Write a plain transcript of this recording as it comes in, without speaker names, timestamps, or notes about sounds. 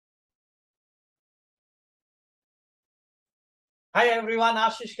Hi everyone,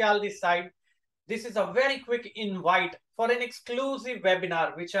 Ashish Kyal this side. This is a very quick invite for an exclusive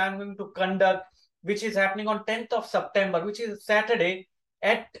webinar which I am going to conduct, which is happening on 10th of September, which is Saturday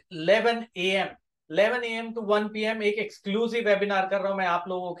at 11 a.m. 11 a.m. to 1 p.m. एक exclusive webinar कर रहा हूं मैं आप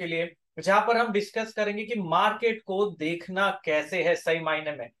लोगों के लिए, जहां पर हम डिस्कस करेंगे कि मार्केट को देखना कैसे है सही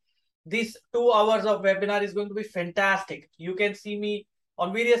मायने में. This 2 hours of webinar is going to be fantastic. You can see me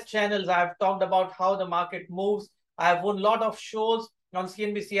on various channels. I've talked about how the market moves. I've won a lot of shows on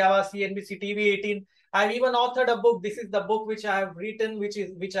CNBC Ava, CNBC TV 18. I've even authored a book. This is the book which I have written,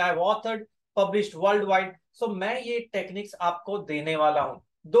 which I have authored, published worldwide. So मैं ये techniques आपको देने वाला हूँ.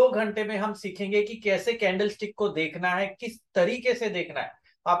 2 घंटे में हम सीखेंगे कि कैसे कैंडल स्टिक को देखना है, किस तरीके से देखना है.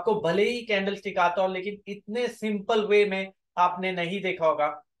 आपको भले ही कैंडल स्टिक आता हो, लेकिन इतने सिंपल वे में आपने नहीं देखा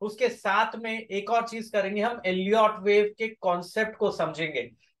होगा. उसके साथ में एक और चीज करेंगे, हम एलियट वेव के कॉन्सेप्ट को समझेंगे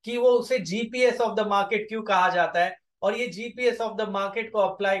कि वो उसे जीपीएस ऑफ द मार्केट क्यों कहा जाता है, और ये जीपीएस ऑफ द मार्केट को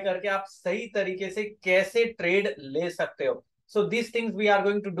अप्लाई करके आप सही तरीके से कैसे ट्रेड ले सकते हो. So this things we are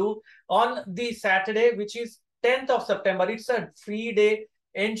going to do on the Saturday which is 10th of September. It's a free day.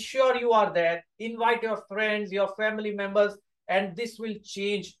 Ensure you are there. Invite your friends, your family members, and this will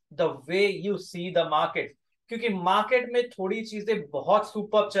change the way you see the market. क्योंकि market में थोड़ी चीजें बहुत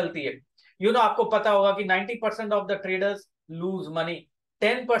super चलती है. आपको पता होगा कि 90% of the traders lose money.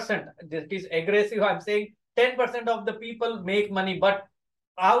 10%, this is aggressive, I am saying, 10% of the people make money, but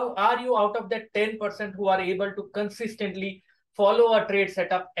how are you out of that 10% who are able to consistently follow a trade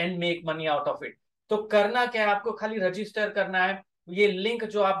setup and make money out of it? तो करना क्या है, आपको खाली register करना है. ये link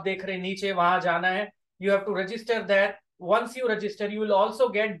जो आप देख रहे हैं नीचे, वहां जाना है. You have to register that. once you register, you will also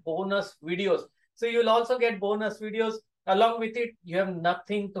get bonus videos. So you'll also get bonus videos. Along with it, you have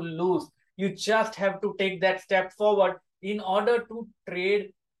nothing to lose. You just have to take that step forward in order to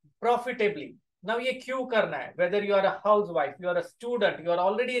trade profitably. Now ये क्यों करना है? Whether you are a housewife, you are a student, you are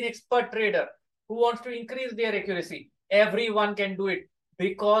already an expert trader who wants to increase their accuracy, everyone can do it,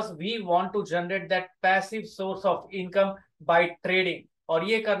 because we want to generate that passive source of income by trading. और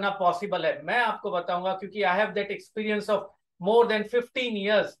ये करना possible है. मैं आपको बताऊंगा, क्योंकि I have that experience of more than 15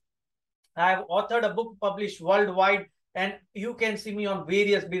 years. I have authored a book published worldwide, and you can see me on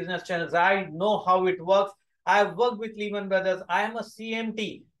various business channels. I know how it works. I have worked with Lehman Brothers. I am a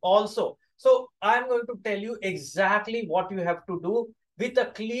CMT also. So I'm going to tell you exactly what you have to do with a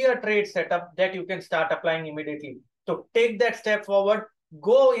clear trade setup that you can start applying immediately. So take that step forward.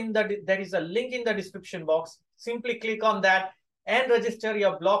 Go in there is a link in the description box. Simply click on that and register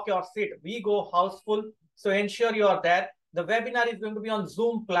your block your seat. We go houseful, so ensure you are there. The webinar is going to be on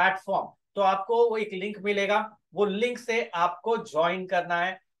Zoom platform. तो आपको वो एक link मिलेगा, वो link से आपको join करना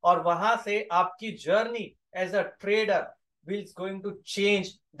है, और वहां से आपकी journey as a trader will going to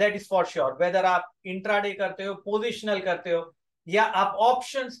change. That is for sure. Weather आप इंट्राडे करते हो, पोजिशनल करते हो, या आप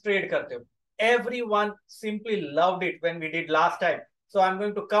ऑप्शंस ट्रेड करते हो, everyone simply loved it when we did last time. So I'm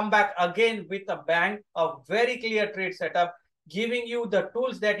going to come back again with a bang, a very clear trade setup, giving you the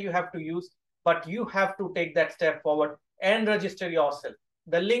tools that you have to use, but you have to take that step forward and register yourself.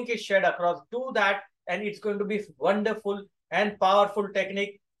 The link is shared across. Do that, and it's going to be wonderful and powerful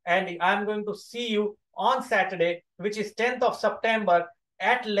technique. And I'm going to see you on Saturday, which is 10th of September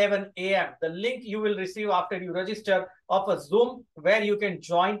at 11 a.m. The link you will receive after you register of a Zoom where you can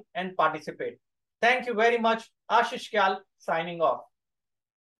join and participate. Thank you very much. Ashish Kyal signing off.